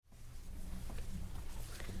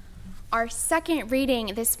Our second reading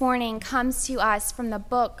this morning comes to us from the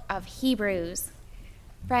book of Hebrews.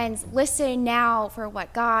 Friends, listen now for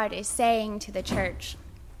what God is saying to the church.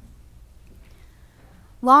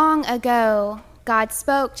 Long ago, God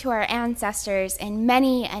spoke to our ancestors in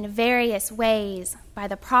many and various ways by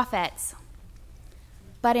the prophets.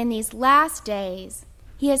 But in these last days,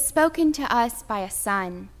 he has spoken to us by a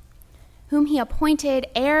Son, whom he appointed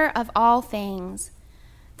heir of all things,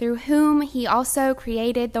 through whom he also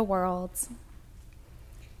created the worlds.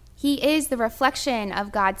 He is the reflection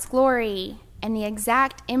of God's glory and the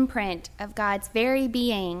exact imprint of God's very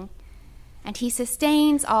being, and he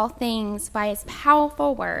sustains all things by his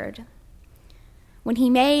powerful word. When he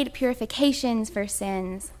made purifications for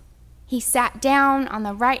sins, he sat down on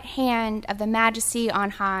the right hand of the Majesty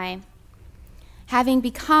on high, having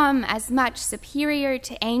become as much superior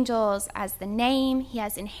to angels as the name he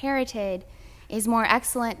has inherited is more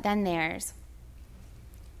excellent than theirs.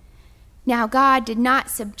 Now God did not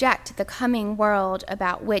subject the coming world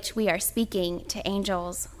about which we are speaking to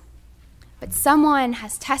angels, but someone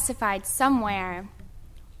has testified somewhere,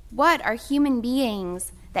 "What are human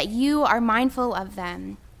beings that you are mindful of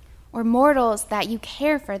them, or mortals that you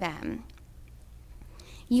care for them?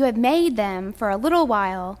 You have made them for a little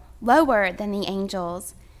while lower than the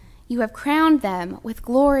angels. You have crowned them with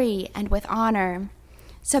glory and with honor,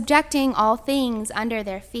 subjecting all things under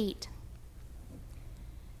their feet."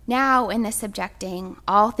 Now, in the subjecting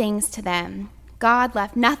all things to them, God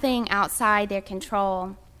left nothing outside their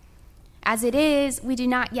control. As it is, we do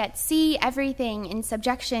not yet see everything in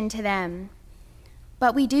subjection to them,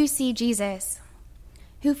 but we do see Jesus,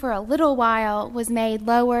 who for a little while was made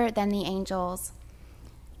lower than the angels,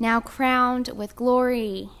 now crowned with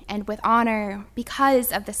glory and with honor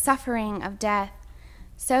because of the suffering of death,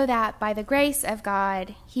 so that by the grace of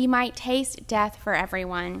God he might taste death for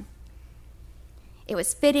everyone. It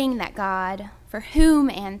was fitting that God, for whom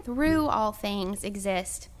and through all things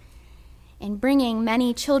exist, in bringing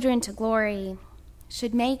many children to glory,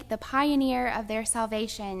 should make the pioneer of their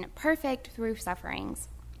salvation perfect through sufferings.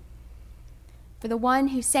 For the one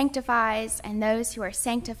who sanctifies and those who are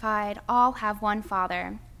sanctified all have one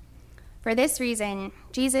Father. For this reason,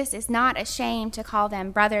 Jesus is not ashamed to call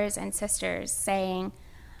them brothers and sisters, saying,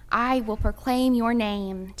 "I will proclaim your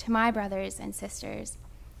name to my brothers and sisters.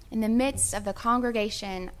 In the midst of the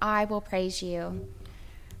congregation, I will praise you."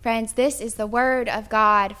 Friends, this is the word of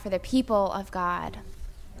God for the people of God.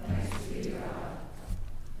 Thanks be to God.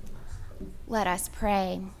 Let us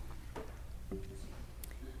pray.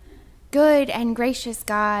 Good and gracious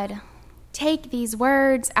God, take these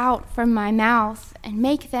words out from my mouth and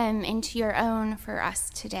make them into your own for us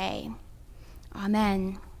today.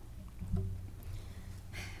 Amen.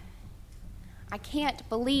 I can't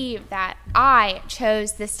believe that I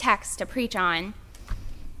chose this text to preach on.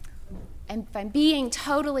 And if I'm being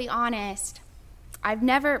totally honest, I've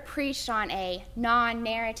never preached on a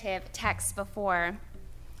non-narrative text before.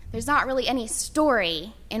 There's not really any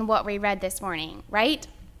story in what we read this morning, right?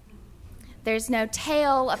 There's no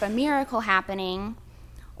tale of a miracle happening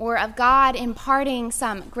or of God imparting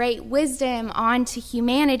some great wisdom onto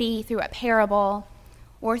humanity through a parable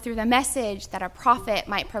or through the message that a prophet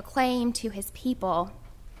might proclaim to his people.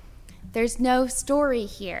 There's no story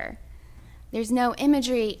here. There's no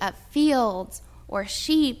imagery of fields or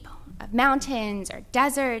sheep, of mountains or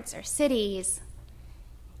deserts or cities.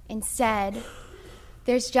 Instead,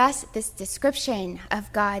 there's just this description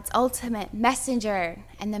of God's ultimate messenger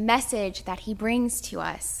and the message that he brings to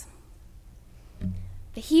us.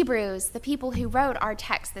 The Hebrews, the people who wrote our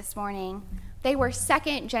text this morning, they were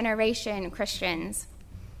second-generation Christians.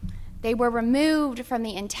 They were removed from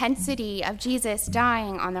the intensity of Jesus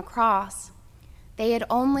dying on the cross. They had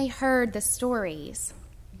only heard the stories.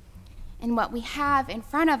 And what we have in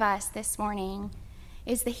front of us this morning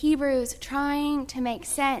is the Hebrews trying to make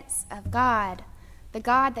sense of God, the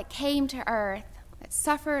God that came to earth, that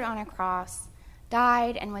suffered on a cross,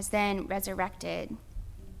 died, and was then resurrected.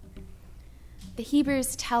 The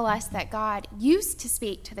Hebrews tell us that God used to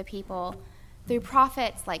speak to the people through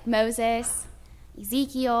prophets like Moses,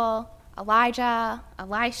 Ezekiel, Elijah,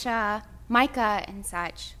 Elisha, Micah, and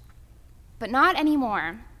such. But not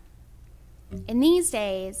anymore. In these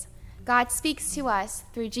days, God speaks to us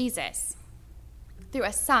through Jesus, through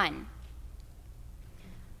a Son,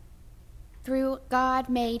 through God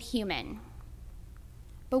made human.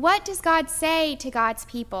 But what does God say to God's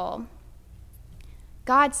people?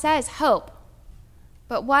 God says hope,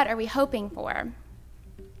 but what are we hoping for?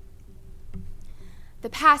 The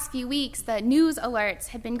past few weeks, the news alerts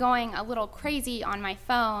have been going a little crazy on my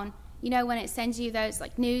phone You know, when it sends you those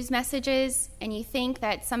like news messages and you think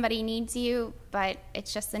that somebody needs you, but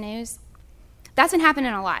it's just the news? That's been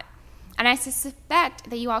happening a lot. And I suspect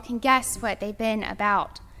that you all can guess what they've been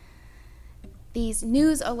about. These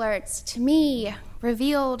news alerts, to me,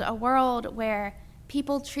 revealed a world where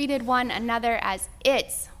people treated one another as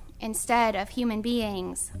its instead of human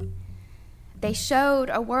beings. They showed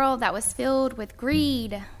a world that was filled with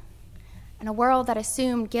greed and a world that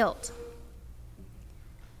assumed guilt.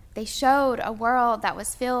 They showed a world that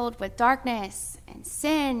was filled with darkness and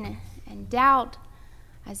sin and doubt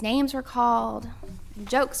as names were called and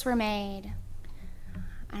jokes were made.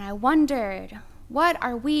 And I wondered, what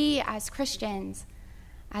are we as Christians,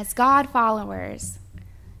 as God followers,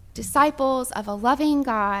 disciples of a loving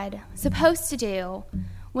God, supposed to do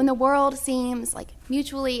when the world seems like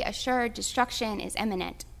mutually assured destruction is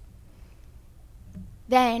imminent?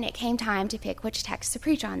 Then it came time to pick which text to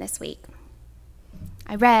preach on this week.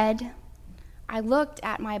 I looked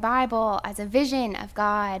at my Bible as a vision of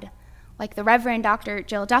God, like the Reverend Dr.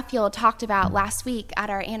 Jill Duffield talked about last week at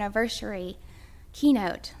our anniversary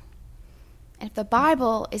keynote. And if the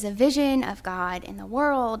Bible is a vision of God in the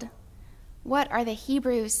world, what are the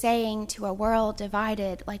Hebrews saying to a world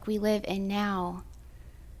divided like we live in now?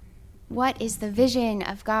 What is the vision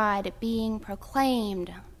of God being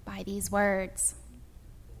proclaimed by these words?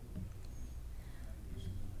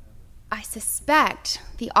 I suspect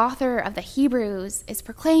the author of the Hebrews is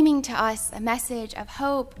proclaiming to us a message of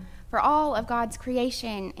hope for all of God's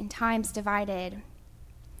creation in times divided.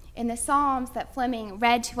 In the Psalms that Fleming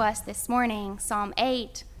read to us this morning, Psalm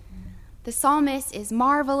 8, the psalmist is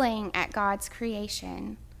marveling at God's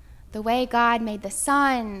creation, the way God made the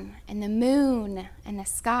sun and the moon and the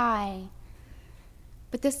sky.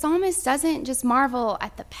 But the psalmist doesn't just marvel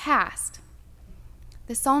at the past.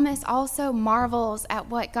 The psalmist also marvels at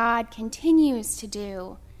what God continues to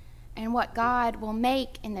do and what God will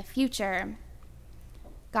make in the future.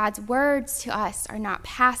 God's words to us are not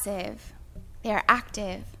passive, they are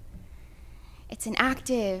active. It's an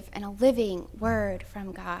active and a living word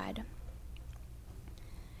from God.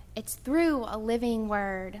 It's through a living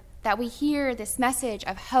word that we hear this message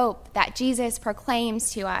of hope that Jesus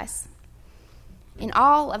proclaims to us. In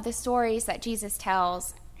all of the stories that Jesus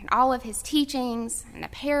tells, in all of his teachings and the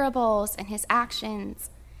parables and his actions,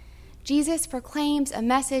 Jesus proclaims a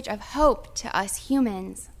message of hope to us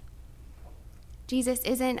humans. Jesus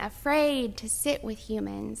isn't afraid to sit with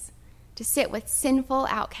humans, to sit with sinful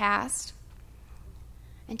outcasts,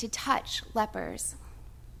 and to touch lepers.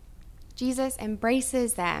 Jesus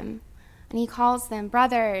embraces them, and he calls them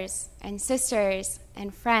brothers and sisters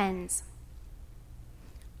and friends.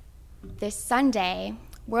 This Sunday,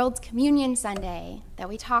 World Communion Sunday, that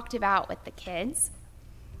we talked about with the kids,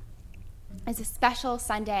 is a special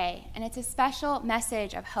Sunday, and it's a special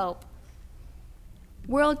message of hope.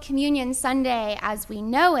 World Communion Sunday, as we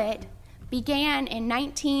know it, began in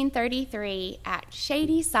 1933 at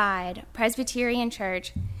Shady Side Presbyterian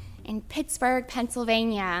Church in Pittsburgh,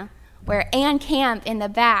 Pennsylvania, where Ann Camp in the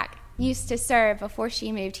back used to serve before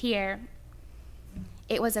she moved here.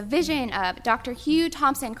 It was a vision of Dr. Hugh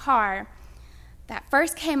Thompson Carr that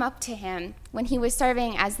first came up to him when he was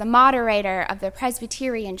serving as the moderator of the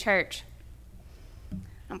Presbyterian Church.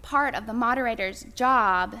 And part of the moderator's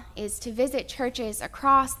job is to visit churches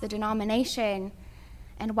across the denomination,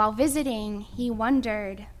 and while visiting, he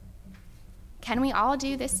wondered, can we all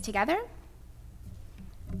do this together?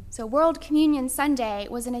 So World Communion Sunday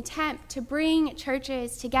was an attempt to bring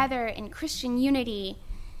churches together in Christian unity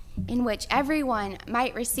in which everyone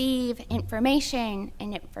might receive information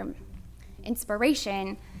and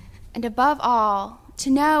inspiration, and above all, to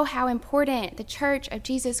know how important the Church of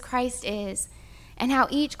Jesus Christ is and how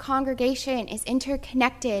each congregation is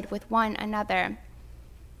interconnected with one another.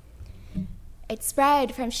 It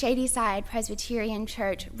spread from Shadyside Presbyterian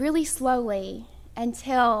Church really slowly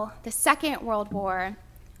until the Second World War,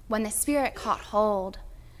 when the Spirit caught hold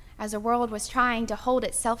as the world was trying to hold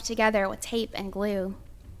itself together with tape and glue.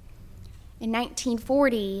 In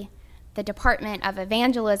 1940, the Department of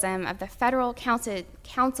Evangelism of the Federal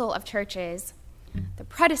Council of Churches, the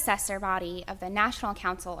predecessor body of the National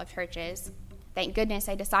Council of Churches, thank goodness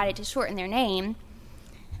they decided to shorten their name,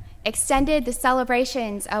 extended the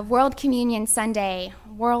celebrations of World Communion Sunday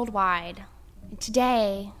worldwide. And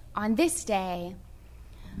today, on this day,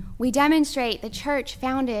 we demonstrate the church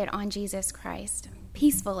founded on Jesus Christ,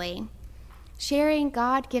 peacefully, sharing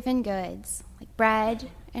God-given goods like bread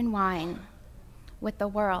and wine with the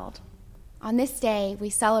world. On this day, we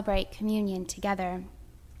celebrate communion together.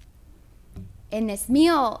 In this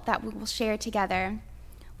meal that we will share together,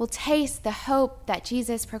 we'll taste the hope that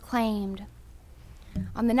Jesus proclaimed.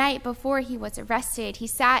 On the night before he was arrested, he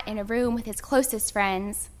sat in a room with his closest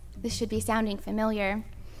friends. This should be sounding familiar.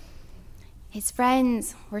 His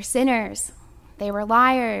friends were sinners, they were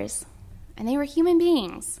liars, and they were human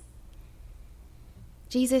beings.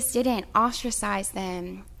 Jesus didn't ostracize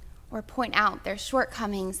them or point out their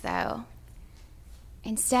shortcomings, though.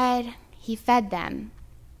 Instead, he fed them.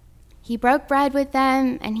 He broke bread with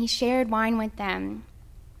them, and he shared wine with them.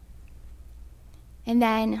 And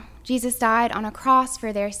then Jesus died on a cross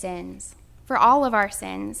for their sins, for all of our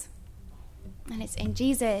sins. And it's in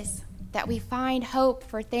Jesus that we find hope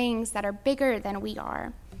for things that are bigger than we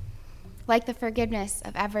are, like the forgiveness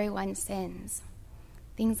of everyone's sins,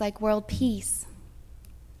 things like world peace.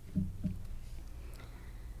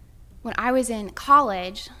 When I was in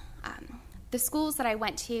college, the schools that I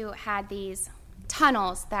went to had these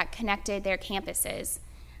tunnels that connected their campuses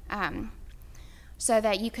so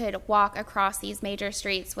that you could walk across these major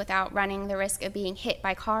streets without running the risk of being hit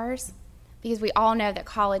by cars, because we all know that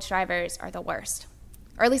college drivers are the worst,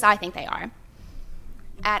 or at least I think they are.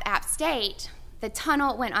 At App State, the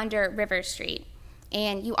tunnel went under River Street,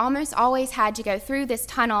 and you almost always had to go through this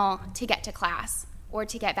tunnel to get to class or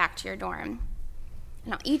to get back to your dorm.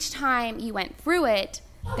 Now, each time you went through it,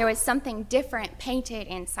 there was something different painted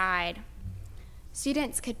inside.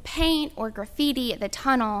 Students could paint or graffiti the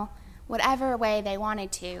tunnel whatever way they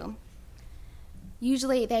wanted to.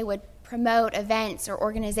 Usually they would promote events or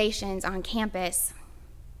organizations on campus.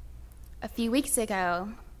 A few weeks ago,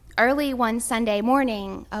 early one Sunday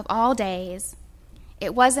morning of all days,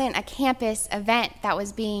 it wasn't a campus event that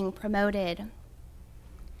was being promoted.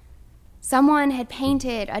 Someone had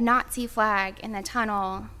painted a Nazi flag in the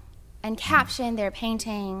tunnel and captioned their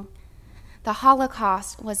painting, "The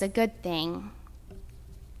Holocaust was a good thing."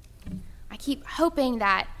 I keep hoping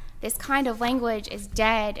that this kind of language is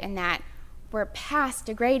dead and that we're past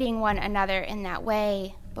degrading one another in that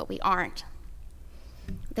way, but we aren't.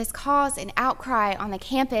 This caused an outcry on the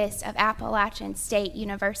campus of Appalachian State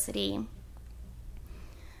University.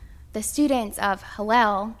 The students of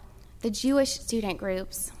Hillel, the Jewish student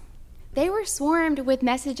groups, they were swarmed with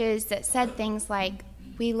messages that said things like,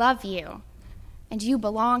 "We love you," and "You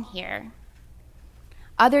belong here."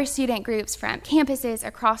 Other student groups from campuses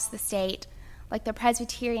across the state, like the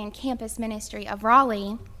Presbyterian Campus Ministry of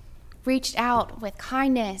Raleigh, reached out with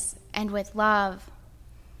kindness and with love.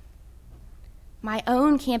 My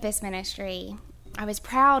own campus ministry, I was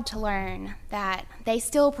proud to learn that they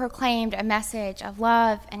still proclaimed a message of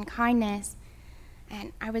love and kindness,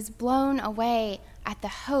 and I was blown away at the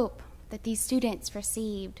hope that these students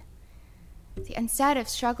received. See, instead of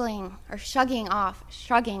shrugging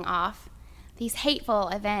off these hateful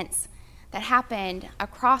events that happened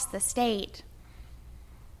across the state,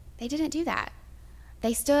 they didn't do that.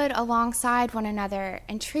 They stood alongside one another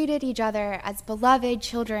and treated each other as beloved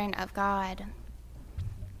children of God.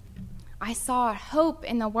 I saw hope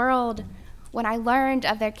in the world when I learned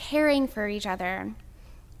of their caring for each other,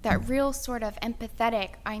 that real sort of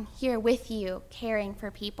empathetic, "I'm here with you," caring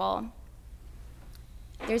for people.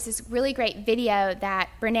 There's this really great video that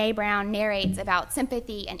Brené Brown narrates about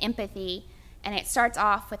sympathy and empathy, and it starts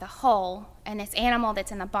off with a hole and this animal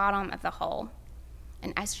that's in the bottom of the hole.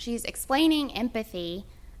 And as she's explaining empathy,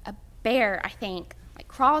 a bear, I think,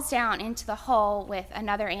 crawls down into the hole with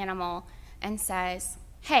another animal and says,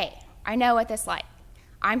 "Hey, I know what this is like.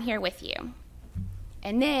 I'm here with you."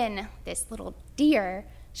 And then this little deer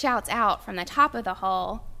shouts out from the top of the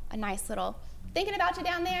hole, a nice little, "Thinking about you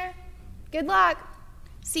down there. Good luck.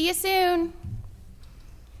 See you soon."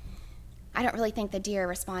 I don't really think the deer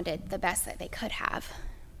responded the best that they could have.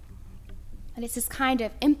 And it's this kind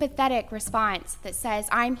of empathetic response that says,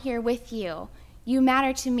 "I'm here with you. You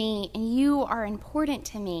matter to me, and you are important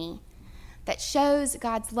to me," that shows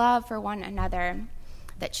God's love for one another,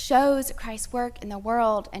 that shows Christ's work in the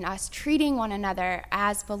world and us treating one another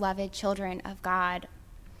as beloved children of God.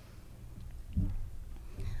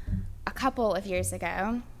 A couple of years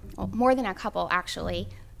ago, well, more than a couple actually,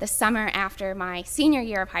 the summer after my senior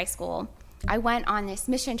year of high school, I went on this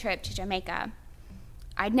mission trip to Jamaica.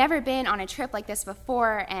 I'd never been on a trip like this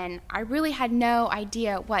before, and I really had no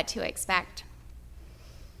idea what to expect.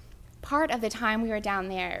 Part of the time we were down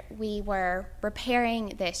there, we were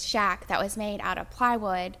repairing this shack that was made out of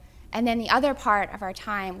plywood, and then the other part of our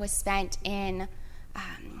time was spent in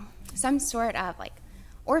some sort of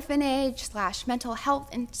orphanage/mental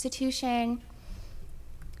health institution.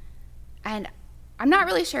 And I'm not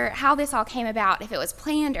really sure how this all came about, if it was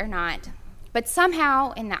planned or not, but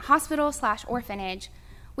somehow in that hospital/orphanage,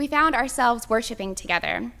 we found ourselves worshiping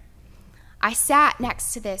together. I sat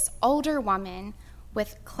next to this older woman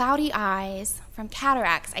with cloudy eyes from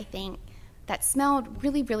cataracts, I think, that smelled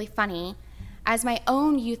really, really funny as my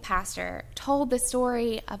own youth pastor told the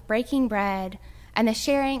story of breaking bread and the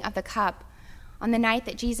sharing of the cup on the night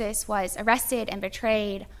that Jesus was arrested and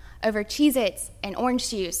betrayed over Cheez-Its and orange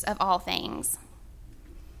juice of all things.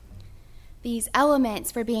 These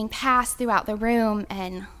elements were being passed throughout the room,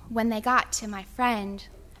 and when they got to my friend,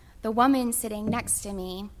 the woman sitting next to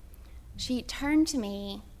me, she turned to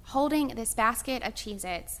me holding this basket of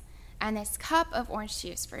Cheez-Its and this cup of orange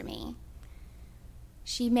juice for me.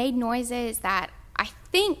 She made noises that I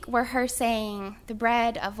think were her saying the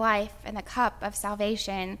bread of life and the cup of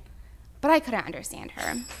salvation, but I couldn't understand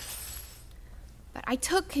her. But I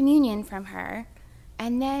took communion from her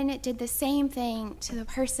and then did the same thing to the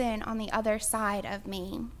person on the other side of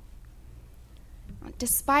me.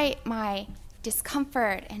 Despite my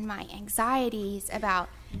discomfort and my anxieties about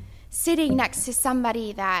sitting next to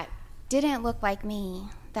somebody that didn't look like me,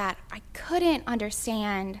 that I couldn't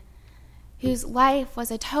understand, whose life was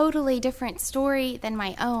a totally different story than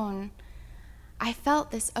my own, I felt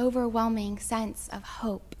this overwhelming sense of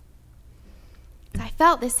hope. I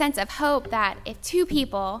felt this sense of hope that if two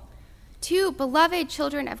people, two beloved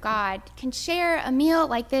children of God, can share a meal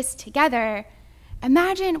like this together,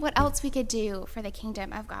 imagine what else we could do for the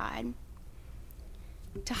kingdom of God.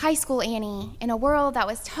 To high school Annie, in a world that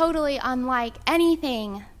was totally unlike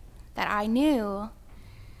anything that I knew,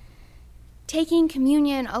 taking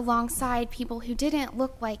communion alongside people who didn't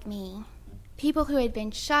look like me, people who had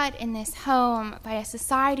been shut in this home by a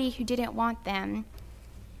society who didn't want them,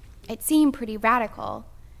 it seemed pretty radical.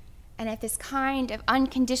 And if this kind of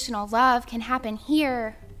unconditional love can happen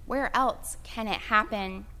here, where else can it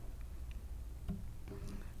happen?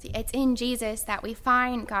 See, it's in Jesus that we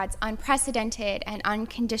find God's unprecedented and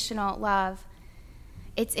unconditional love.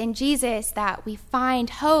 It's in Jesus that we find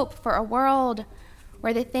hope for a world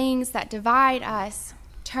where the things that divide us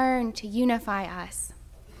turn to unify us.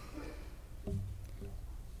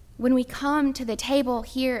 When we come to the table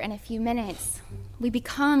here in a few minutes, we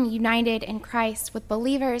become united in Christ with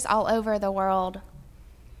believers all over the world.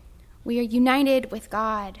 We are united with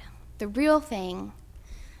God, the real thing,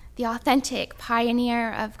 the authentic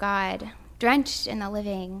pioneer of God, drenched in the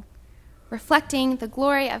living, reflecting the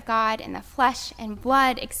glory of God in the flesh and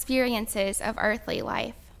blood experiences of earthly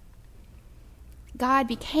life. God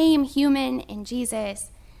became human in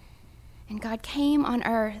Jesus, and God came on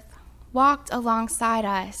earth, walked alongside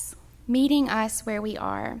us, meeting us where we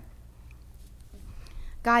are.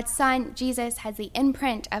 God's Son, Jesus, has the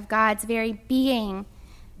imprint of God's very being,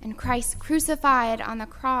 and Christ crucified on the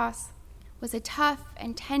cross was a tough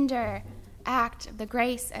and tender act of the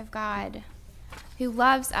grace of God, who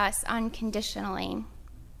loves us unconditionally.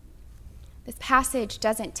 This passage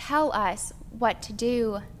doesn't tell us what to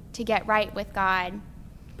do to get right with God.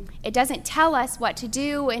 It doesn't tell us what to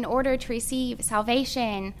do in order to receive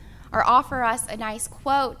salvation or offer us a nice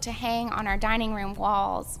quote to hang on our dining room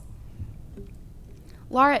walls.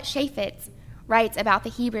 Laura Chaffetz writes about the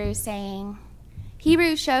Hebrews saying,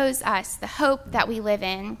 "Hebrews shows us the hope that we live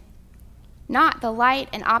in, not the light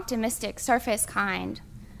and optimistic surface kind,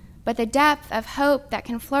 but the depth of hope that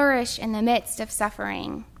can flourish in the midst of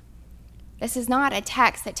suffering. This is not a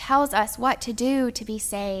text that tells us what to do to be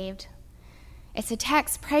saved. It's a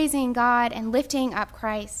text praising God and lifting up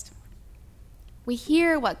Christ. We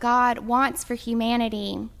hear what God wants for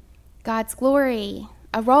humanity, God's glory,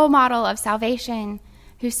 a role model of salvation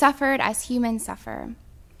who suffered as humans suffer.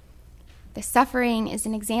 The suffering is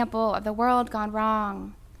an example of the world gone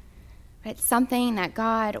wrong, but it's something that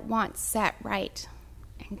God wants set right,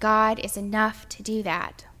 and God is enough to do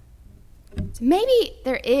that." So maybe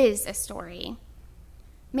there is a story.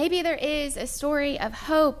 Maybe there is a story of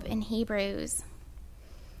hope in Hebrews.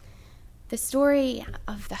 The story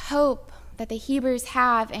of the hope that the Hebrews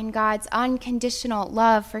have in God's unconditional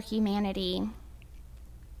love for humanity.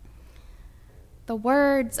 The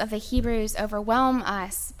words of the Hebrews overwhelm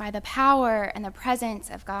us by the power and the presence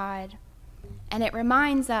of God, and it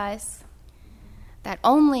reminds us that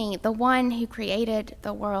only the one who created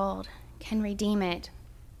the world can redeem it.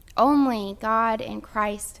 Only God in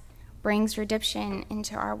Christ brings redemption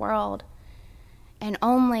into our world, and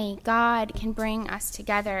only God can bring us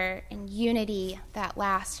together in unity that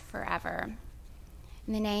lasts forever.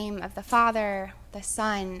 In the name of the Father, the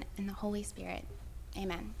Son, and the Holy Spirit,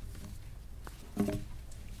 amen.